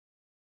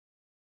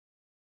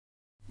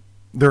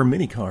There are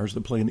many cars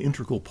that play an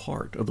integral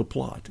part of the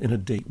plot in A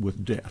Date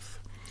with Death.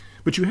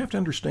 But you have to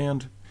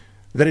understand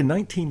that in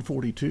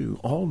 1942,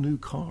 all new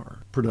car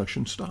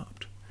production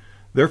stopped.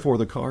 Therefore,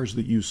 the cars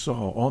that you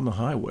saw on the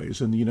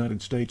highways in the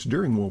United States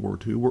during World War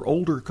II were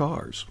older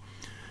cars,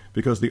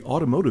 because the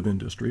automotive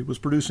industry was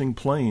producing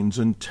planes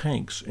and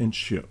tanks and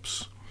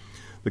ships.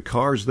 The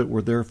cars that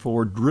were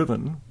therefore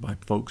driven by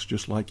folks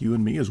just like you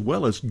and me, as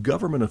well as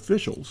government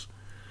officials,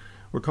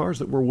 were cars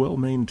that were well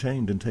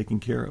maintained and taken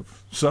care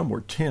of. Some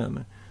were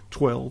 10,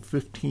 12,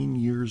 15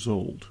 years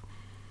old.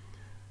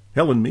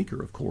 Helen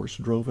Meeker, of course,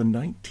 drove a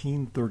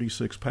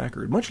 1936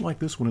 Packard, much like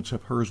this one,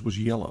 except hers was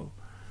yellow.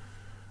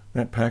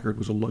 That Packard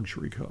was a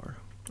luxury car,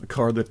 a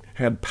car that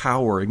had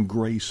power and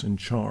grace and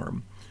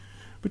charm.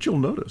 But you'll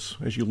notice,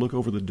 as you look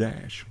over the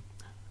dash,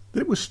 that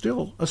it was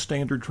still a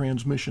standard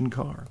transmission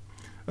car,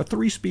 a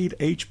 3-speed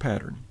H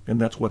pattern, and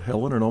that's what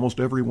Helen and almost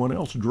everyone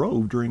else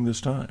drove during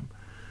this time.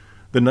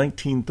 The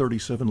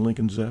 1937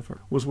 Lincoln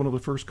Zephyr was one of the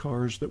first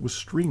cars that was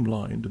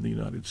streamlined in the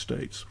United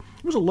States.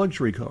 It was a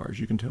luxury car, as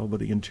you can tell by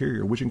the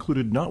interior, which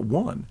included not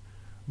one,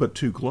 but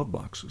 2 glove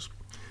boxes.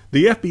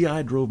 The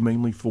FBI drove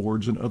mainly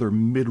Fords and other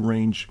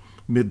mid-range,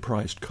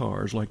 mid-priced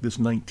cars like this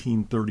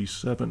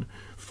 1937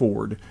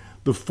 Ford.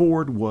 The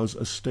Ford was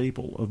a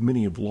staple of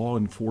many of law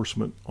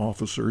enforcement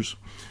officers.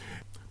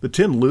 The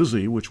Tin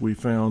Lizzie, which we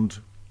found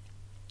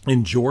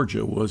in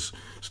Georgia, was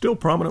still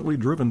prominently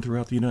driven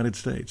throughout the United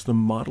States. The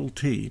Model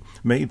T,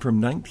 made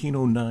from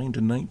 1909 to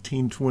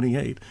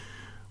 1928,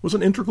 was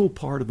an integral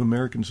part of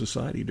American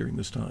society during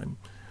this time,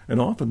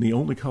 and often the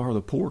only car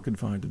the poor could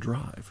find to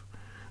drive.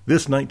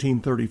 This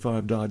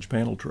 1935 Dodge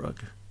panel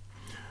truck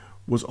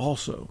was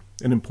also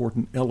an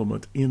important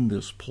element in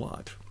this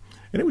plot,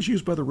 and it was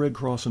used by the Red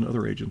Cross and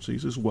other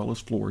agencies as well as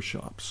floor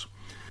shops.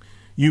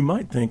 You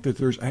might think that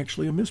there's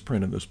actually a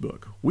misprint in this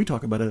book. We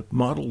talk about a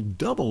Model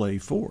AA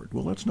Ford.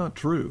 Well, that's not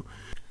true.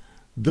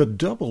 The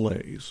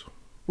AA's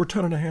were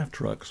 1.5-ton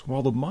trucks,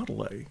 while the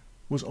Model A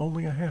was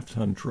only a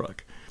 1/2-ton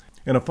truck.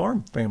 And a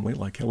farm family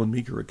like Helen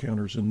Meeker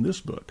encounters in this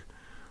book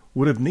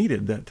would have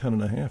needed that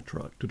 1.5-ton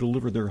truck to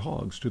deliver their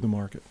hogs to the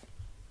market.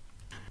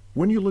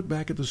 When you look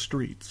back at the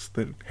streets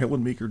that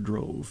Helen Meeker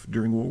drove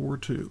during World War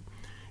II,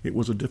 it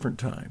was a different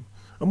time,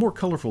 a more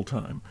colorful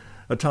time,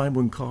 a time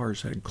when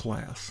cars had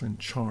class and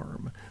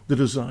charm. The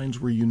designs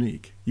were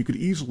unique. You could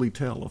easily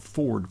tell a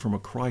Ford from a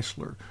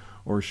Chrysler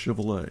or a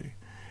Chevrolet,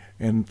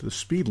 and the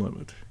speed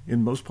limit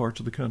in most parts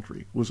of the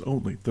country was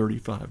only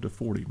 35 to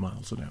 40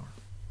 miles an hour.